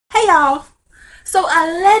y'all. So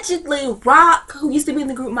allegedly, Roc, who used to be in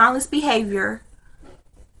the group Mindless Behavior,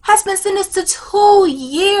 has been sentenced to 2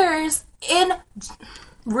 years in...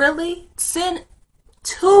 Really?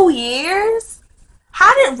 2 years?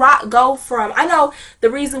 How did Roc go from... I know the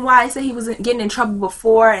reason why I said he was getting in trouble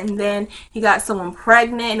before, and then he got someone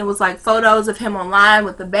pregnant, and it was like photos of him online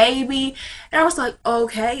with the baby. And I was like,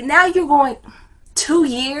 okay, now you're going 2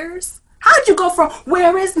 years? How'd you go from,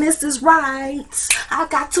 where is Mrs. Right? I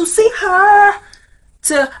got to see her,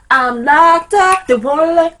 to, I'm locked up, they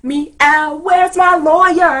won't let me out, where's my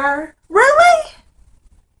lawyer? Really?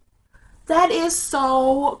 That is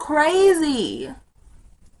so crazy.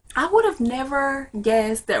 I would have never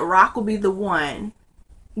guessed that Roc would be the one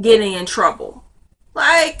getting in trouble.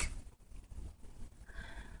 Like,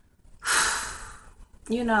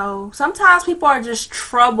 you know, sometimes people are just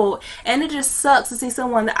troubled, and it just sucks to see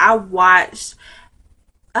someone that I watched,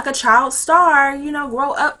 like a child star, you know,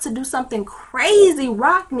 grow up to do something crazy.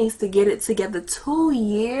 Roc needs to get it together. 2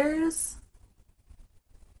 years?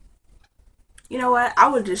 You know what? I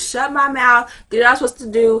would just shut my mouth, do what I was supposed to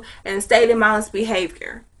do, and stay in mindless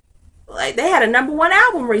behavior. Like, they had a #1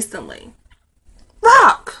 album recently.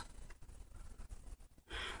 Roc!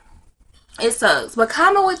 It sucks. But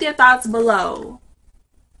comment with your thoughts below.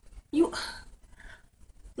 You...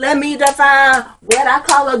 Let me define what I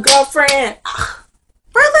call a girlfriend.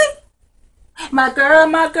 Really? My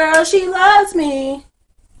girl, she loves me.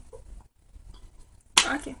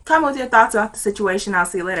 Okay. Comment with your thoughts about the situation. I'll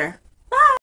see you later.